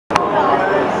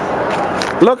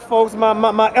Look, folks,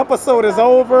 my episode is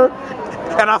over,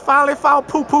 and I finally found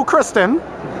Poo Poo Kristen. You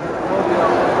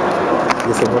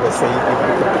said what I say?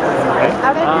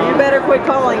 You better quit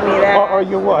calling me that. Or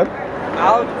you what?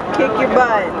 I'll kick your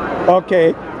butt.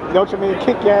 Okay. Don't you mean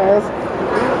kick your ass?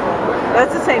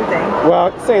 That's the same thing.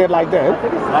 Well, say it like that. I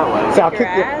think it's that way. So I'll Your kick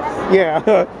ass?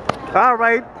 Yeah. All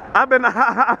right. I've been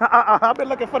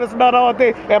looking for this nut all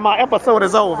day, and my episode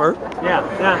is over.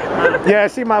 Yeah. Yeah,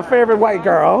 she my favorite white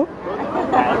girl.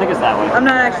 I think it's that way. I'm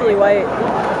not actually white.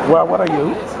 Well, what are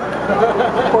you?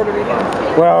 Puerto Rican.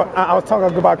 Well, I was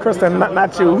talking about Kristen,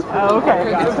 not you. Oh,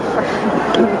 okay.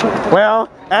 Well,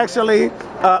 actually,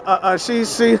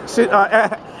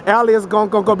 Allie is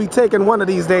gonna be taking one of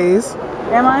these days.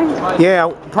 Am I? Yeah,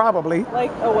 probably.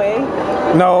 Like away?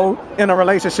 No, in a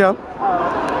relationship.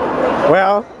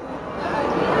 Well,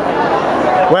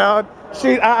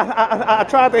 I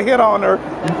tried to hit on her.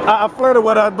 I flirted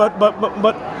with her,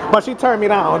 but she turned me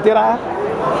down. Did I?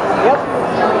 Yep.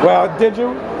 Well, did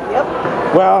you? Yep.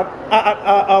 Well,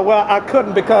 I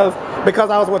couldn't because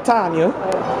I was with Tanya.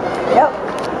 Yep.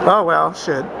 Oh well,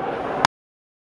 shit.